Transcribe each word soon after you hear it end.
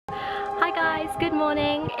guys, good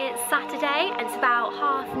morning. It's Saturday and it's about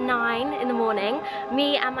 9:30 in the morning.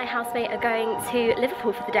 Me and my housemate are going to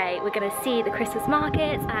Liverpool for the day. We're going to see the Christmas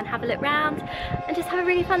markets and have a look round and just have a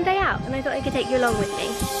really fun day out, and I thought I could take you along with me.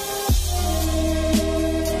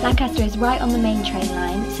 Lancaster is right on the main train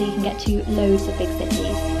line, so you can get to loads of big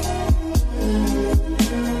cities.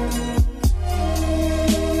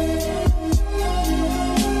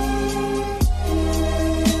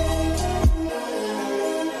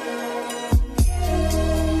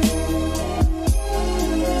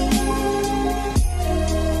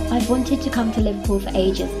 I've wanted to come to Liverpool for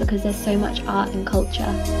ages because there's so much art and culture.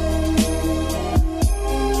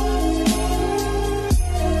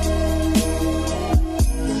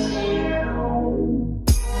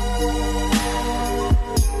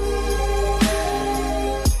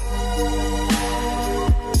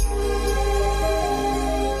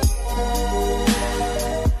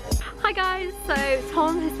 Hi guys, so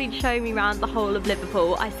Tom has been showing me around the whole of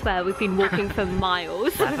Liverpool. I swear we've been walking for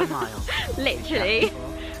miles. 7 miles. Literally.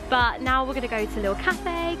 But now we're going to go to a little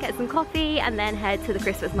cafe, get some coffee, and then head to the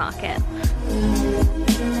Christmas market.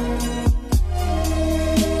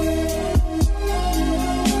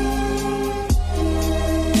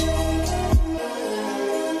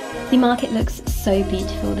 The market looks so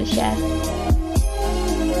beautiful this year.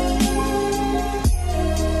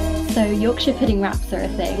 So Yorkshire pudding wraps are a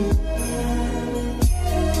thing.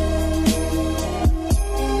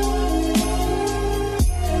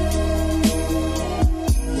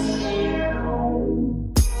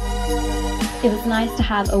 It was nice to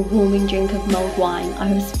have a warming drink of mulled wine.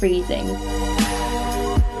 I was freezing.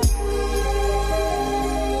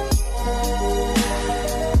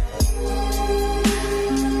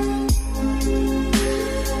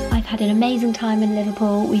 I've had an amazing time in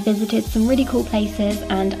Liverpool. We visited some really cool places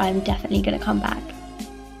and I'm definitely going to come back.